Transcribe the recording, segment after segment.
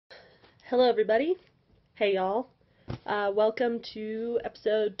Hello everybody. Hey y'all. Welcome to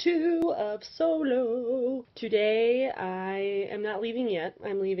episode 2 of SeoulO. Today I am not leaving yet.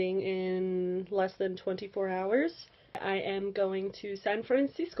 I'm leaving in less than 24 hours. I am going to San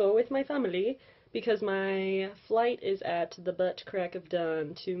Francisco with my family because my flight is at the butt crack of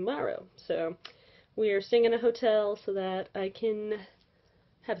dawn tomorrow. So we are staying in a hotel so that I can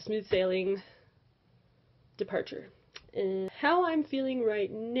have a smooth sailing departure. And how I'm feeling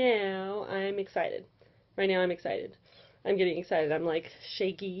right now, I'm excited. Right now I'm excited. I'm getting excited. I'm like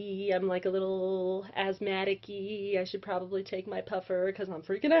shaky. I'm like a little asthmatic-y. I should probably take my puffer because I'm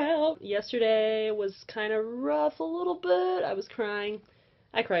freaking out. Yesterday was kind of rough a little bit. I was crying.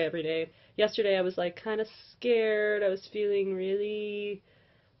 I cry every day. Yesterday I was like kind of scared. I was feeling really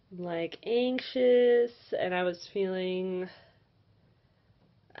like anxious and I was feeling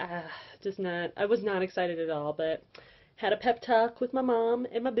I was not excited at all, but had a pep talk with my mom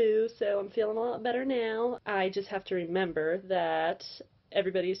and my boo, so I'm feeling a lot better now. I just have to remember that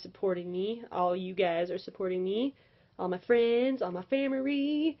everybody is supporting me. All you guys are supporting me. All my friends, all my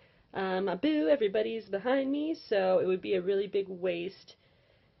family, my boo, everybody's behind me, so it would be a really big waste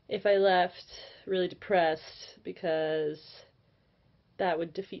if I left really depressed because that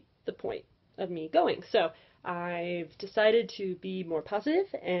would defeat the point of me going. So I've decided to be more positive,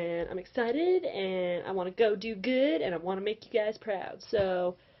 and I'm excited, and I want to go do good, and I want to make you guys proud.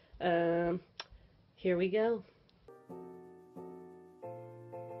 So, here we go.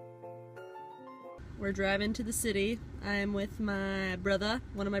 We're driving to the city. I'm with my brother,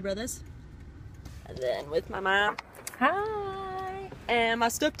 one of my brothers, and then with my mom. Hi! And my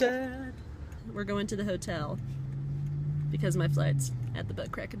stepdad. We're going to the hotel because my flight's at the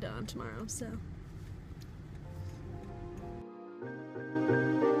butt crack of dawn tomorrow, so.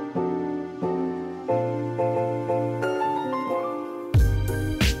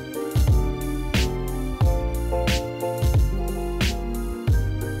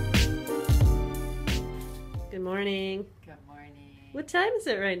 Good morning. Good morning. What time is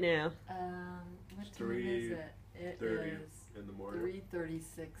it right now? What time is it? It is in the morning.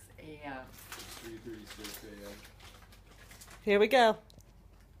 3:36 a.m. 3:36 a.m. Here we go.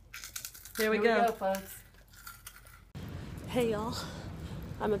 Here we Here go. we go, folks. Hey y'all,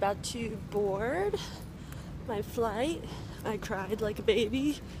 I'm about to board my flight. I cried like a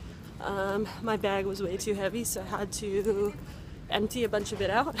baby. My bag was way too heavy, so I had to empty a bunch of it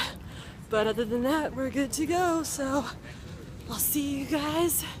out. But other than that, we're good to go. So I'll see you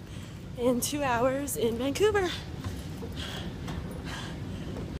guys in 2 hours in Vancouver.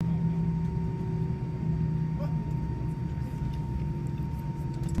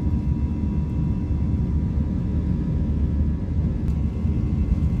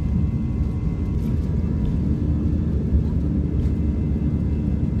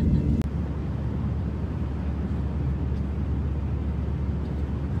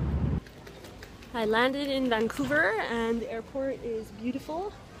 I landed in Vancouver and the airport is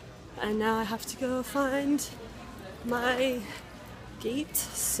beautiful, and now I have to go find my gate,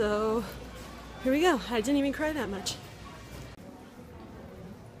 so here we go. I didn't even cry that much.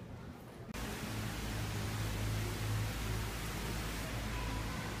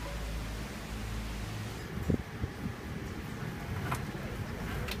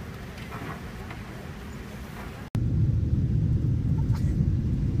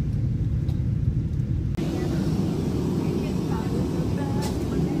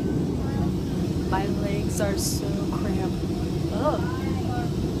 My legs are so cramped. Ugh.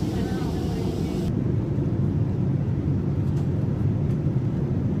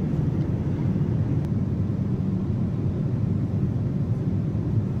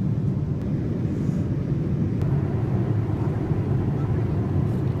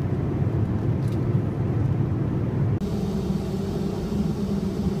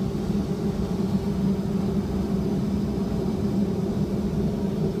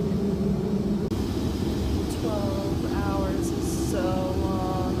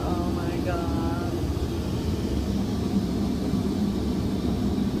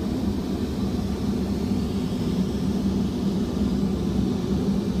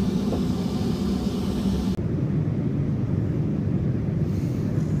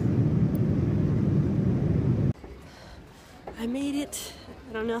 I made it.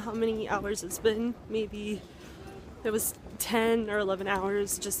 I don't know how many hours it's been. Maybe it was 10 or 11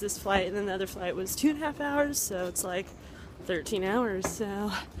 hours just this flight, and then the other flight was 2.5 hours, so it's like 13 hours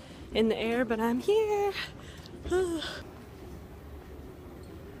so in the air, but I'm here.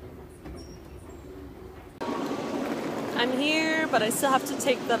 I'm here, but I still have to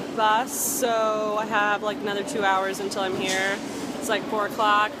take the bus, so I have like another 2 hours until I'm here. It's like 4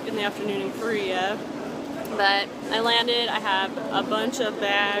 o'clock in the afternoon in Korea. But I landed, I have a bunch of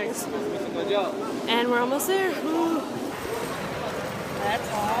bags, and we're almost there. Woo.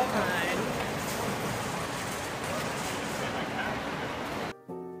 That's all mine.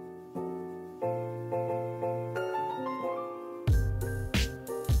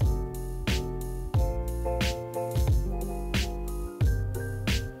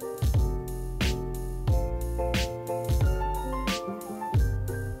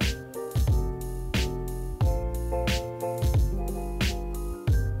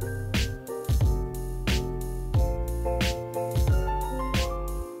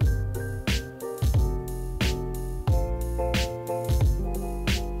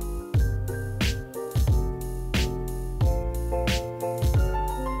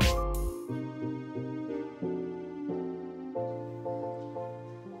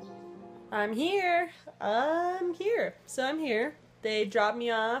 I'm here. So I'm here. They dropped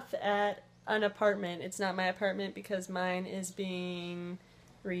me off at an apartment. It's not my apartment because mine is being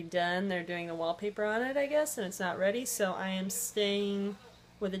redone. They're doing the wallpaper on it, I guess, and it's not ready. So I am staying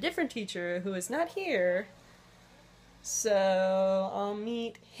with a different teacher who is not here. So I'll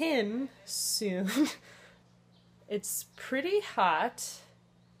meet him soon. It's pretty hot.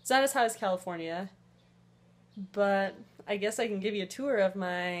 It's not as hot as California, but I guess I can give you a tour of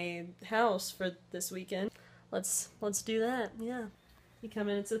my house for this weekend. Let's do that. Yeah. You come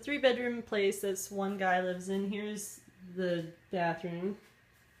in. It's a 3-bedroom place that one guy lives in. Here's the bathroom.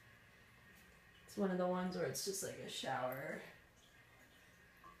 It's one of the ones where it's just like a shower.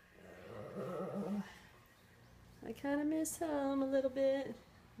 I kind of miss home a little bit.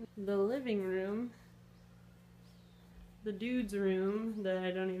 The living room. The dude's room that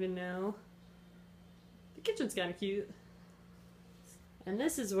I don't even know. The kitchen's kind of cute. And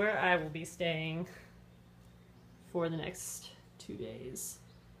this is where I will be staying for the next 2 days.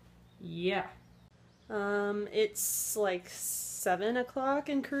 Yeah. It's like 7 o'clock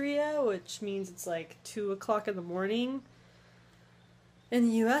in Korea, which means it's like 2 o'clock in the morning in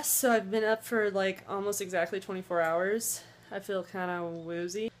the US, so I've been up for like almost exactly 24 hours. I feel kind of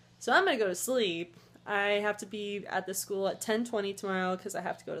woozy. So I'm gonna go to sleep. I have to be at the school at 10:20 tomorrow because I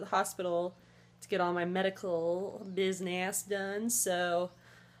have to go to the hospital to get all my medical business done, so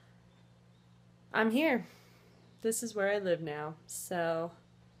I'm here. This is where I live now, so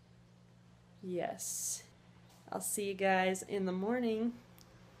yes. I'll see you guys in the morning.